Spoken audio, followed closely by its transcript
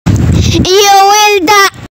You will die.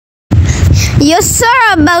 You're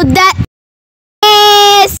sure about that?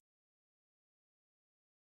 Yes.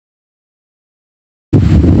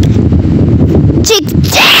 Chick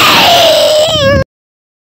ching.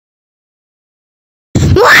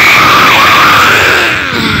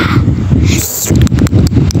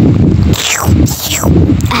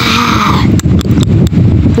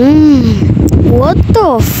 What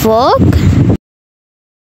the fuck?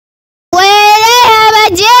 Well, I have a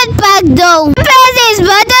jetpack though. Press this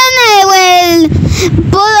button, I will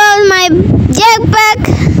pull out my jetpack.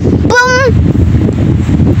 Boom!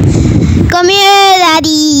 Come here,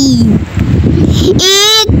 daddy.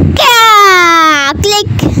 Ika! Click,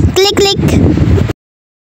 click, click.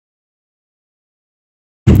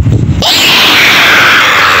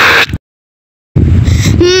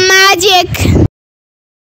 Magic!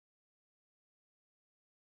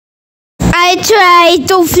 I try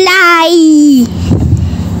to fly.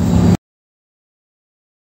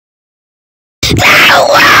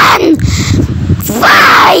 One!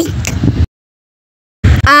 Fight!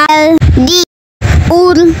 Al D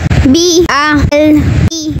Ul B A L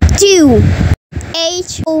E 2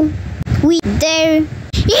 H O we there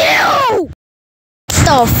you.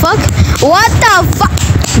 The fuck? What the fuck?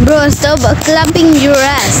 Bro, stop clapping your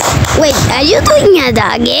ass. Wait, are you doing it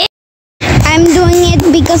again? I'm doing it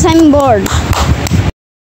because I'm bored.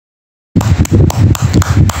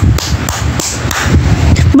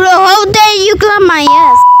 Bro, how dare you clap my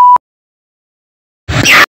ass?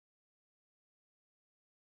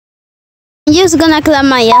 I'm just gonna clap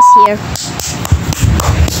my ass here.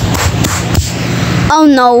 Oh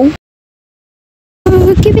no.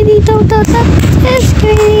 Skibidi top top top. Yes,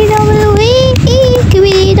 skibidi double E.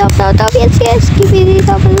 Skibidi top top top. Yes, yes, skibidi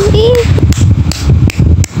double E.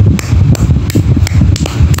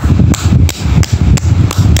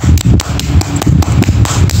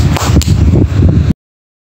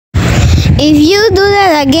 If you do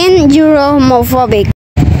that again, you're homophobic.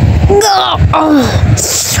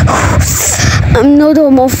 I'm not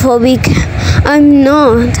homophobic. I'm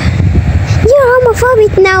not. You're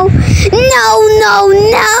homophobic now. No, no,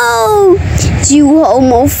 no. You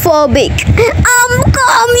homophobic.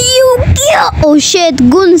 Come, you kill. Oh shit,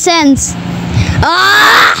 gun sense.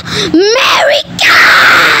 America!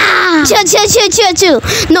 Chill.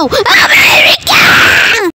 No, America!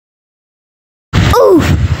 Ooh.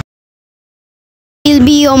 You'll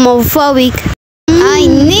be homophobic. I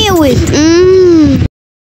knew it.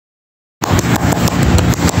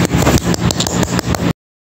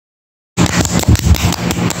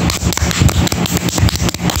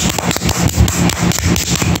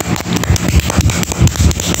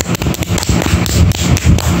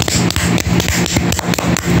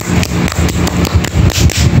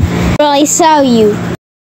 Bro, I saw you.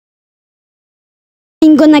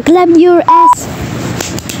 I'm gonna clap your ass.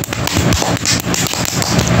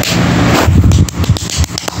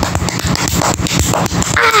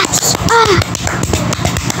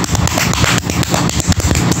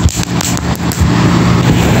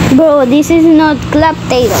 Bro, this is not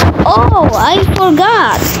Claptail. Oh, I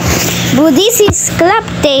forgot. Bro, this is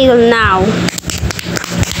Claptail now.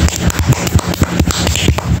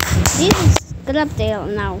 This is Claptail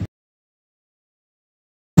now.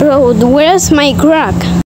 Bro, where's my crack?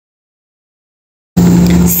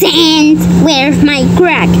 Sans, where's my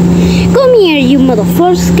crack? Come here, you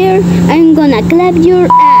motherfucker. I'm gonna clap your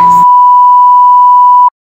ass.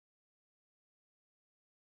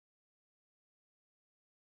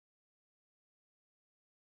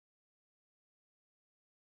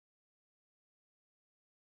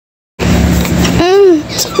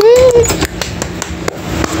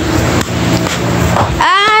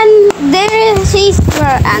 And there is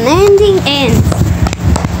where an ending ends.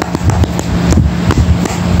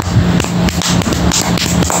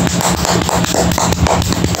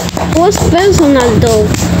 What's personal though?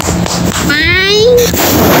 Fine.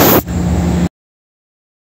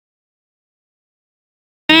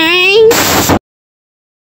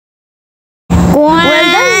 Well,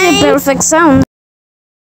 that's the perfect sound.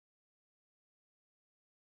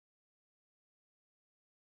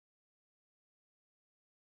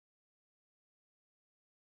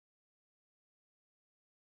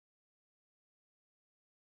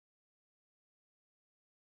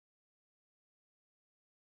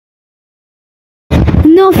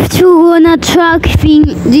 Enough to wanna track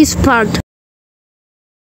this part.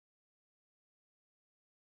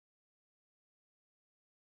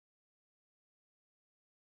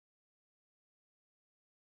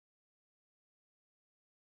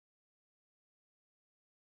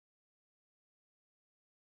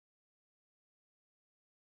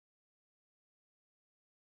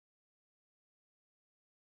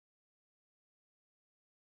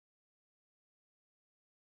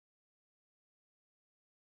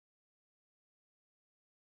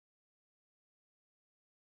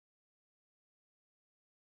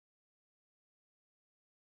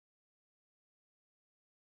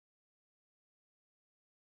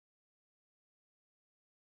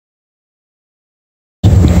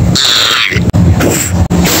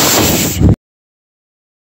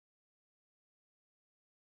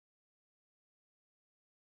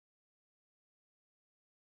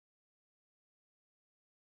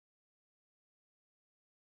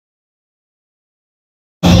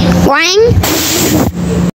 Wang?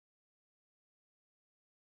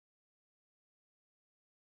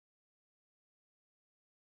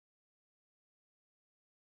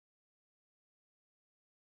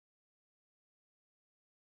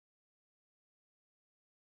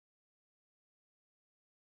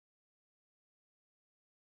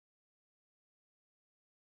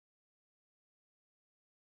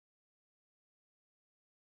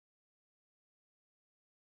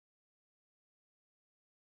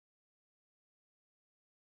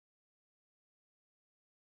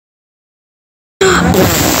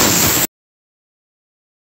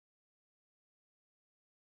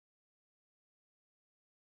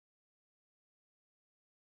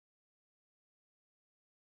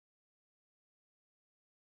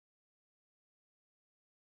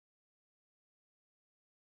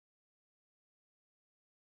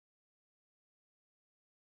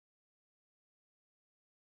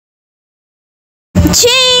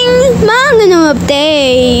 Ching! Mga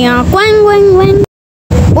update. Quang.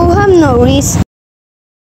 Oh, have no risk.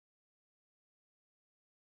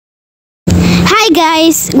 Hi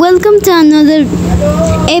guys, welcome to another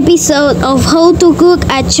episode of how to cook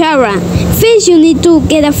achara. First you need to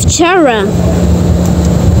get a chara.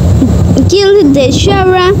 Kill the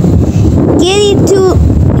chara.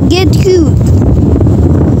 Get cooked.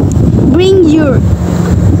 Bring your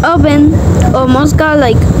oven or mosca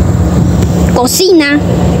like cocina.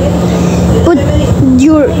 Put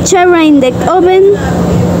your chara in the oven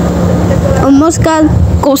or mosca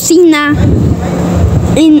cocina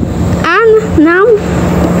in. And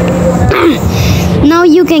now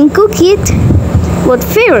you can cook it, but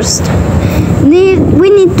first we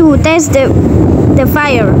need to test the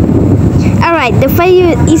fire. Alright, the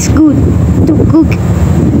fire is good to cook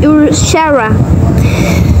your chara.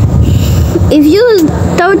 If you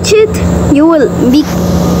touch it, you will be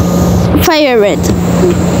fired.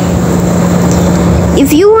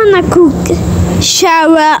 If you wanna cook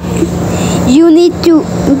chara, you need to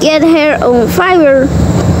get her on fire.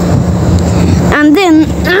 And then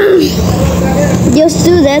just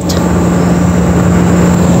do that.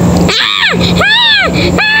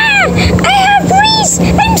 I have grease.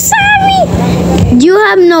 I'm sorry. You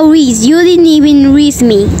have no grease. You didn't even grease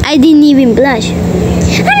me. I didn't even blush.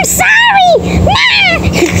 I'm sorry.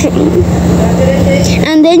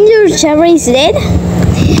 And then your chara is dead.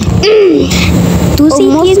 Tú sí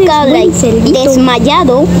tienes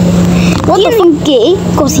desmayado. Tienen que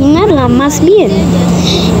cocinarla más bien.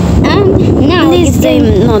 And now please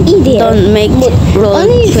don't make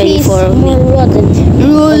rules 24 of me.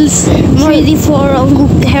 Rules 24 of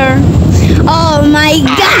her. Oh my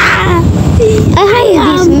god! I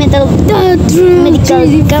have this medical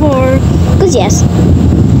cover. Because yes,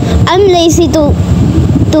 I'm lazy to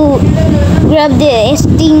grab the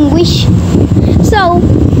extinguish. So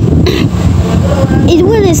it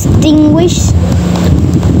will extinguish.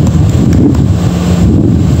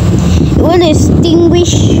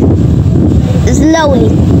 Slowly,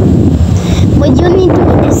 but you need to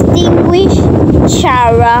extinguish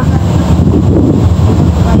chara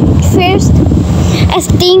first.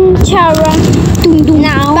 Extinguish chara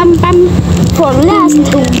now. For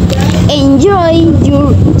last, enjoy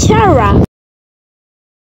your chara.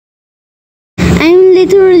 I'm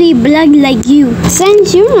literally black like you.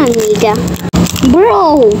 Thank you, amiga.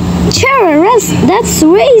 Bro, chara, that's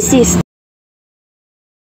racist.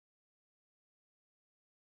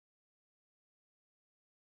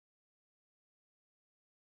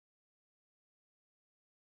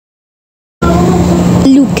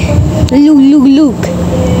 Look.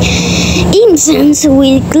 Incense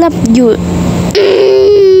will clap your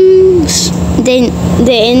then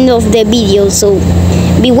the end of the video, so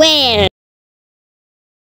beware.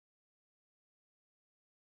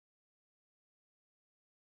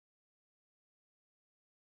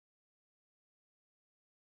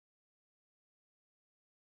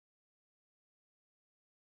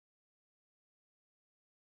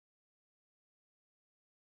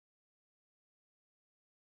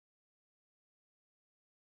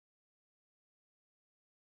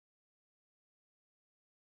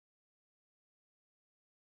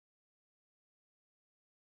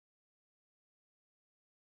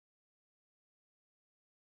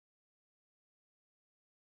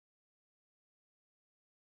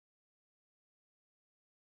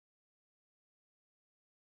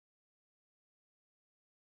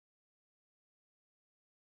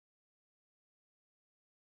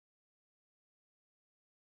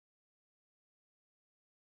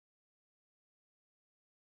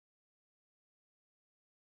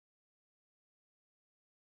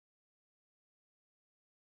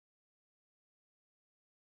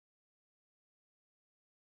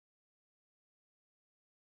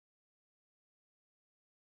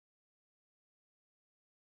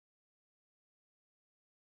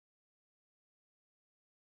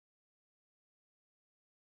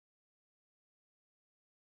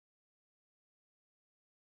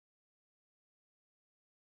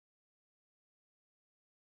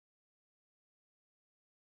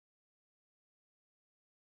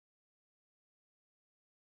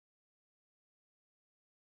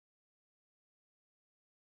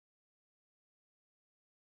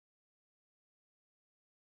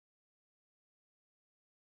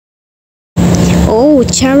 Oh,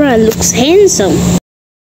 Chara looks handsome.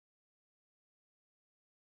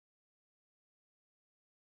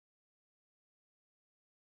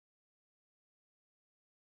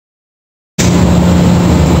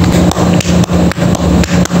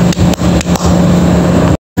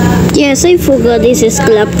 Yes, I forgot this is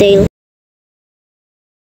Clubtail.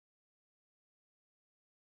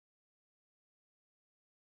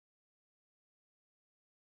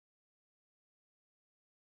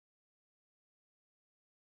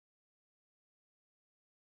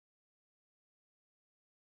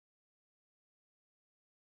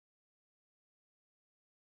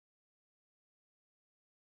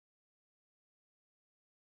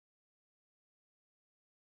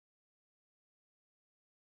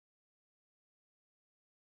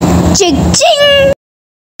 Ching ching!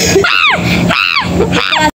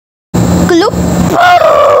 Gloop!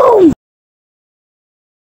 Boom!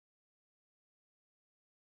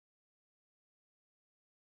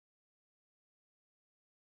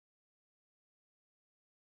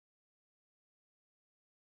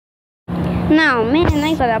 Now, man,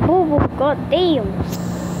 I got a boo boo. God damn.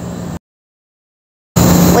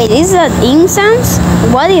 Wait, is that dim sounds?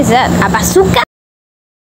 What is that? A bazooka?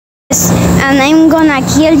 Yes, and I'm gonna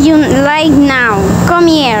kill you right now. Come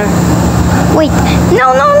here. Wait.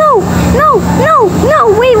 No, no, no. No, no,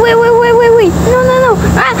 no. Wait, wait, wait, wait, wait, wait. No, no, no.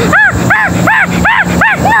 Ah, ah, ah, ah,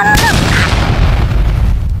 ah, ah.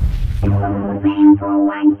 No, no, no. Thanks for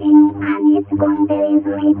watching, and it's gone very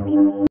sweet.